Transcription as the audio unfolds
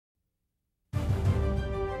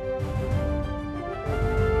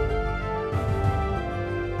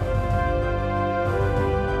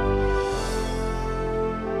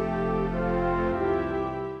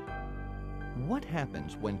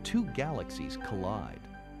happens when two galaxies collide?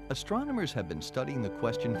 Astronomers have been studying the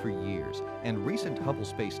question for years, and recent Hubble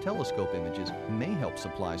Space Telescope images may help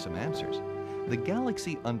supply some answers. The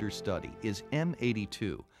galaxy under study is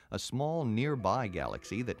M82, a small nearby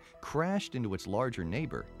galaxy that crashed into its larger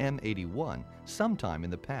neighbor, M81, sometime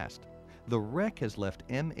in the past. The wreck has left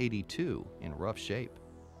M82 in rough shape.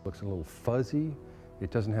 Looks a little fuzzy.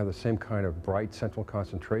 It doesn't have the same kind of bright central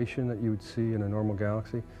concentration that you would see in a normal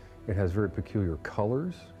galaxy. It has very peculiar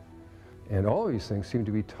colors. And all of these things seem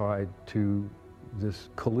to be tied to this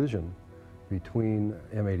collision between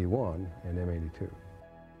M81 and M82.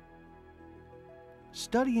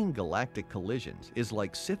 Studying galactic collisions is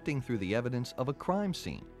like sifting through the evidence of a crime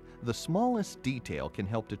scene. The smallest detail can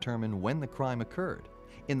help determine when the crime occurred.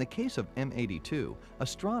 In the case of M82,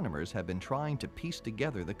 astronomers have been trying to piece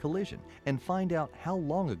together the collision and find out how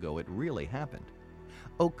long ago it really happened.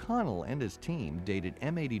 O'Connell and his team dated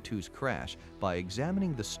M82's crash by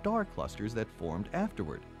examining the star clusters that formed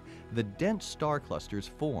afterward. The dense star clusters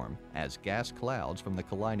form as gas clouds from the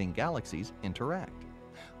colliding galaxies interact.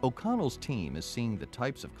 O'Connell's team is seeing the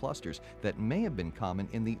types of clusters that may have been common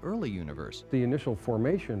in the early universe. The initial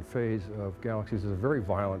formation phase of galaxies is a very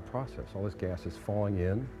violent process. All this gas is falling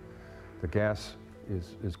in. The gas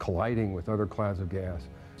is colliding with other clouds of gas.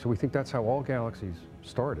 So we think that's how all galaxies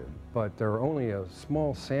started. But there are only a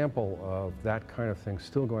small sample of that kind of thing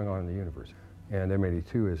still going on in the universe. And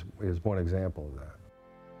M82 is one example of that.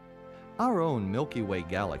 Our own Milky Way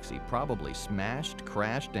galaxy probably smashed,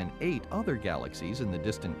 crashed, and ate other galaxies in the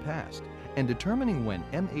distant past, and determining when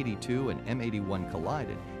M82 and M81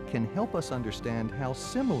 collided can help us understand how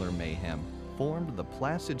similar mayhem formed the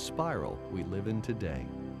placid spiral we live in today.